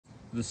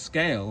the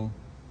scale,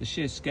 the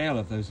sheer scale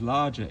of those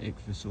larger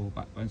ichthyosaur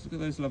backbones. Look at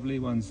those lovely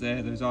ones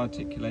there, those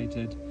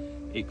articulated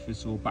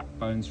ichthyosaur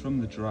backbones from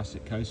the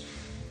Jurassic coast.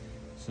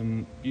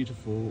 Some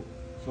beautiful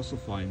fossil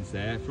finds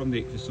there from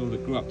the ichthyosaur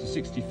that grew up to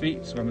 60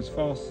 feet, swam as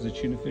fast as a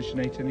tuna fish and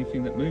ate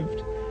anything that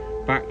moved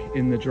back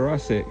in the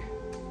Jurassic.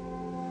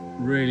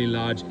 Really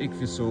large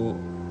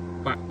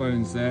ichthyosaur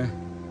backbones there.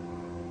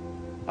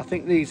 I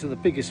think these are the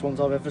biggest ones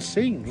I've ever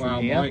seen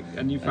from here. Mike,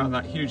 and you found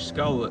that huge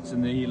skull that's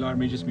in the Lyme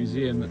Regis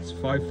Museum that's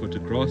 5 foot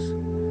across.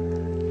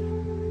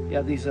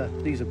 Yeah, these are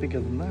bigger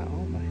than that,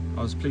 aren't they?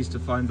 I was pleased to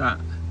find that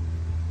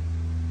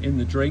in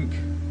the drink.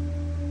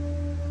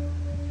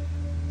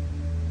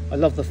 I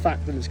love the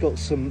fact that it's got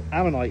some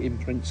ammonite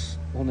imprints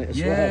on it as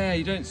well. Yeah,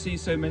 you don't see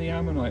so many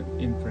ammonite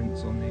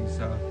imprints on these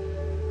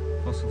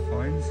fossil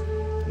finds.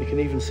 You can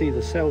even see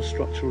the cell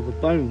structure of the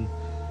bone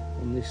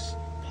on this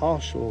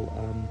partial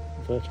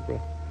vertebra.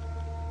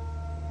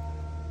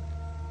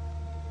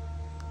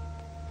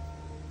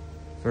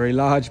 Very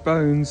large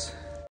bones.